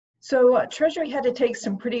So Treasury had to take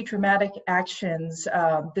some pretty dramatic actions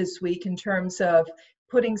this week in terms of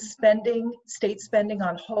putting state spending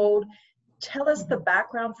on hold. Tell us the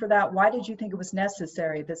background for that. Why did you think it was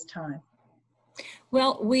necessary this time?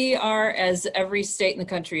 Well, we are, as every state in the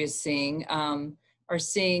country is seeing, are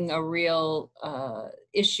seeing a real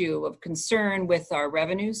issue of concern with our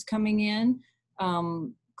revenues coming in.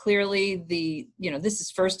 Clearly, this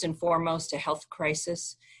is first and foremost a health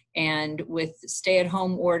crisis. And with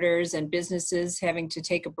stay-at-home orders and businesses having to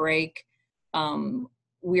take a break,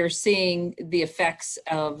 we are seeing the effects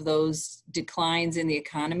of those declines in the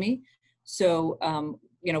economy. So,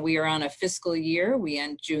 we are on a fiscal year. We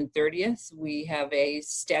end June 30th. We have a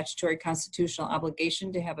statutory constitutional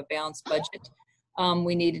obligation to have a balanced budget.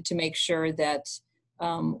 We needed to make sure that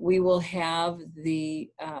we will have the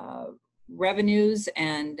revenues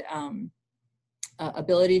and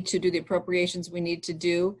ability to do the appropriations we need to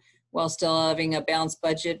do while still having a balanced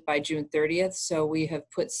budget by June 30th. So we have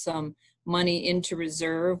put some money into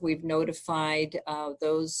reserve. We've notified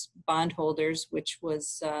those bondholders, which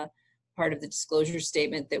was part of the disclosure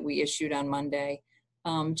statement that we issued on Monday.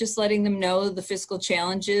 Just letting them know the fiscal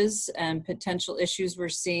challenges and potential issues we're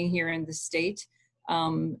seeing here in the state.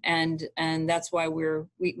 And that's why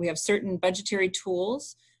we have certain budgetary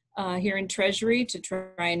tools here in Treasury to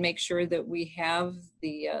try and make sure that we have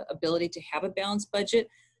the ability to have a balanced budget.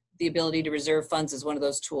 The ability to reserve funds is one of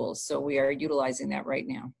those tools. So we are utilizing that right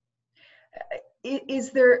now.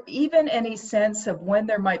 Is there even any sense of when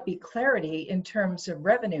there might be clarity in terms of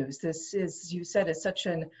revenues? This is, you said, is such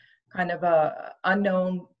an kind of a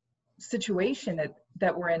unknown situation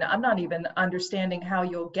that we're in. I'm not even understanding how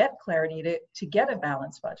you'll get clarity to get a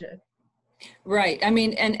balanced budget. Right. I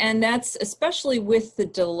mean, and that's especially with the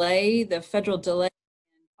delay, the federal delay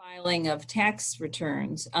in filing of tax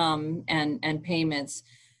returns and payments.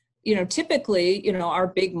 Typically, our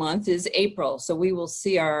big month is April. So we will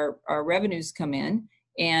see our revenues come in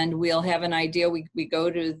and we'll have an idea. We go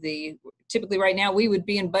to typically right now we would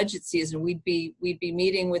be in budget season. We'd be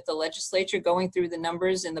meeting with the legislature, going through the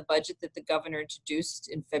numbers in the budget that the governor introduced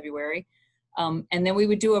in February. And then we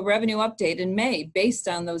would do a revenue update in May based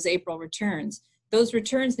on those April returns. Those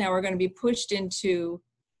returns now are going to be pushed into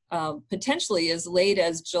potentially as late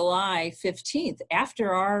as July 15th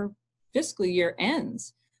after our fiscal year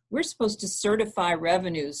ends. We're supposed to certify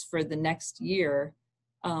revenues for the next year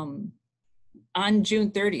on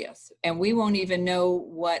June 30th, and we won't even know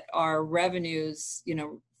what our revenues,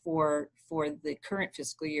 for the current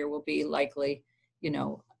fiscal year will be likely,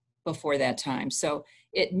 before that time. So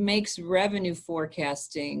it makes revenue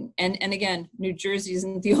forecasting, and again, New Jersey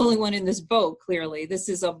isn't the only one in this boat. Clearly, this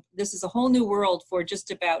is a whole new world for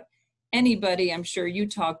just about anybody. I'm sure you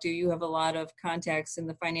talk to. You have a lot of contacts in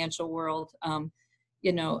the financial world.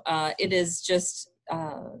 It is just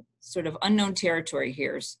sort of unknown territory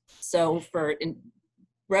here. So for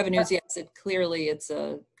revenues, yes, it's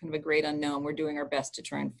a kind of a great unknown. We're doing our best to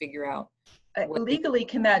try and figure out. Legally,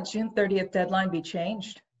 can that June 30th deadline be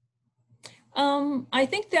changed? I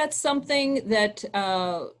think that's something that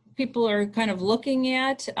people are kind of looking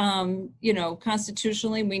at.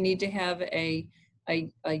 Constitutionally, we need to have a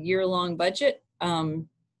year-long budget.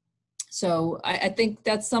 So I think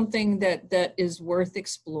that's something that is worth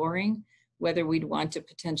exploring, whether we'd want to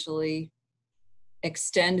potentially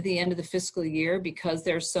extend the end of the fiscal year because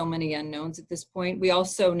there's so many unknowns at this point. We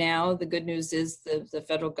also now, the good news is the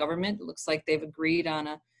federal government, it looks like they've agreed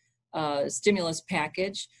on a stimulus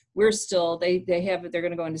package. We're still, they're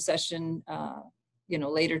going to go into session,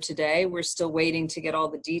 later today. We're still waiting to get all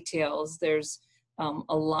the details. There's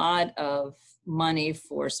a lot of money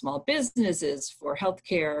for small businesses, for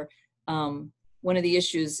healthcare. One of the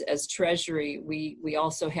issues as Treasury we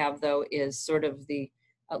also have, though, is sort of the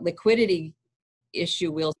liquidity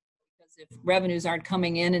issue. Because if revenues aren't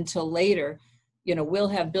coming in until later, we'll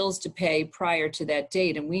have bills to pay prior to that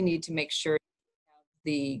date, and we need to make sure we have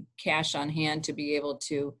the cash on hand to be able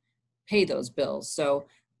to pay those bills. So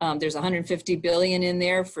there's $150 billion in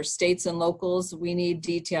there for states and locals. We need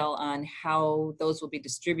detail on how those will be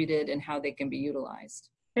distributed and how they can be utilized.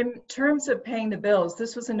 In terms of paying the bills,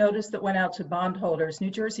 this was a notice that went out to bondholders. New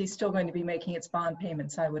Jersey is still going to be making its bond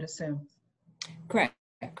payments, I would assume. Correct.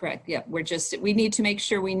 Yeah, we need to make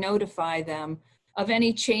sure we notify them of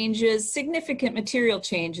any changes, significant material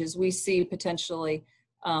changes we see potentially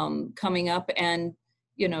coming up. And,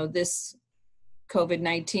 this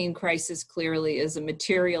COVID-19 crisis clearly is a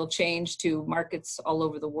material change to markets all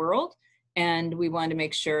over the world. And we want to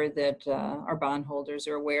make sure that our bondholders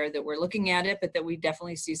are aware that we're looking at it, but that we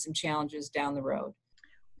definitely see some challenges down the road.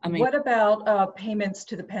 What about payments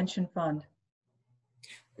to the pension fund?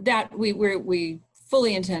 That we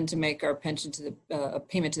fully intend to make our pension to the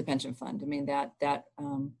payment to the pension fund. I mean, that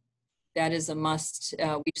is a must.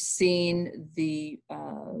 We've seen the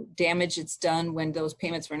damage it's done when those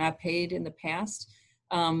payments were not paid in the past.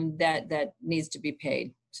 That needs to be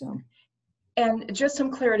paid. So. And just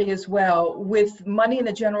some clarity as well, with money in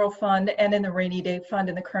the general fund and in the rainy day fund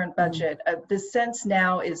in the current budget, the sense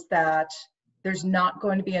now is that there's not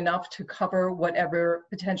going to be enough to cover whatever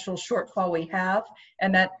potential shortfall we have,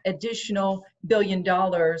 and that additional $1 billion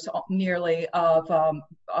nearly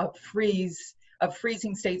of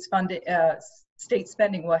freezing state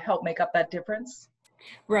spending will help make up that difference.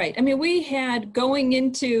 Right. I mean, we had going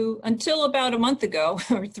into until about a month ago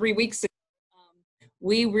or 3 weeks ago,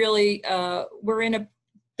 we really were in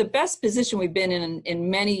the best position we've been in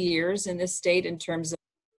many years in this state in terms of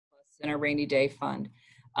in our rainy day fund.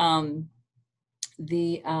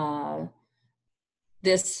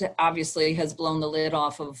 This obviously has blown the lid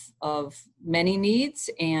off of many needs,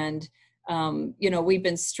 and you know, we've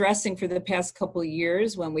been stressing for the past couple of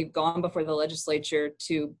years when we've gone before the legislature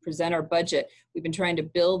to present our budget. We've been trying to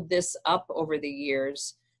build this up over the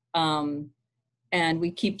years. And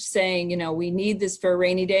we keep saying, you know, we need this for a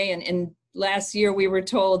rainy day. And last year we were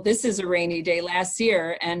told this is a rainy day last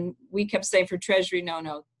year. And we kept saying for Treasury,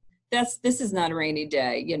 no, this is not a rainy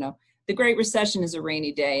day. You know, the Great Recession is a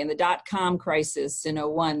rainy day, and the dot-com crisis in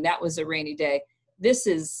 2001, that was a rainy day. This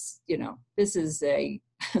is, you know, this is a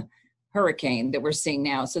hurricane that we're seeing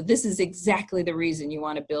now. So this is exactly the reason you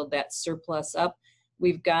want to build that surplus up.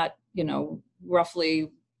 We've got, you know,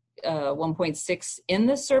 roughly 1.6 in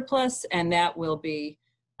the surplus, and that will be,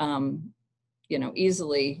 you know,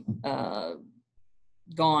 easily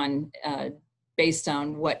gone based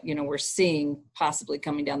on what, you know, we're seeing possibly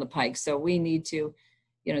coming down the pike. So we need to,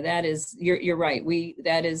 you know, that is, you're right.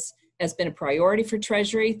 That has been a priority for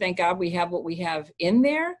Treasury. Thank God we have what we have in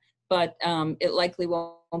there, but it likely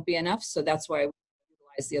won't be enough. So that's why we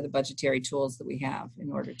utilize the other budgetary tools that we have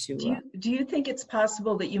in order to. Do you think it's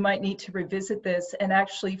possible that you might need to revisit this and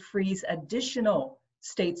actually freeze additional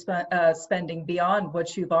state spending beyond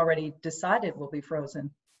what you've already decided will be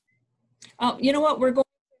frozen? You know what, we're going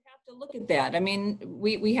to have to look at that. I mean,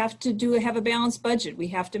 we have to have a balanced budget. We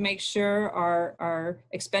have to make sure our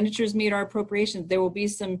expenditures meet our appropriations. There will be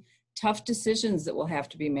some tough decisions that will have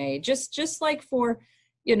to be made. Just like for,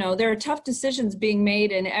 you know, there are tough decisions being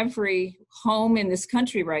made in every home in this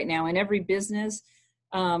country right now, in every business.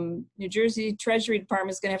 New Jersey Treasury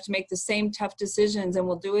Department is going to have to make the same tough decisions, and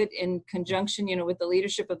we'll do it in conjunction, you know, with the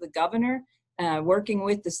leadership of the governor, working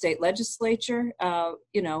with the state legislature.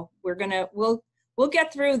 You know, we'll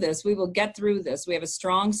get through this. We will get through this. We have a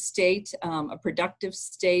strong state, a productive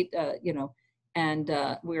state, you know, and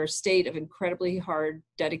we're a state of incredibly hard,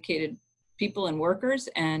 dedicated people and workers,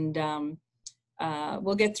 and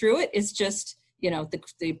we'll get through it. It's just, you know,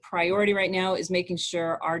 the priority right now is making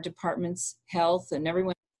sure our department's health and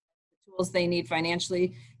everyone has the tools they need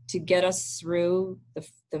financially to get us through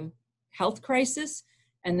the health crisis.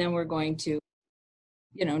 And then we're going to,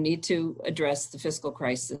 you know, need to address the fiscal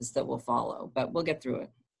crisis that will follow, but we'll get through it.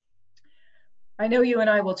 I know you and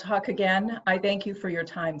I will talk again. I thank you for your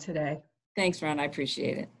time today. Thanks, Ron. I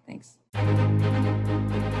appreciate it. Thanks.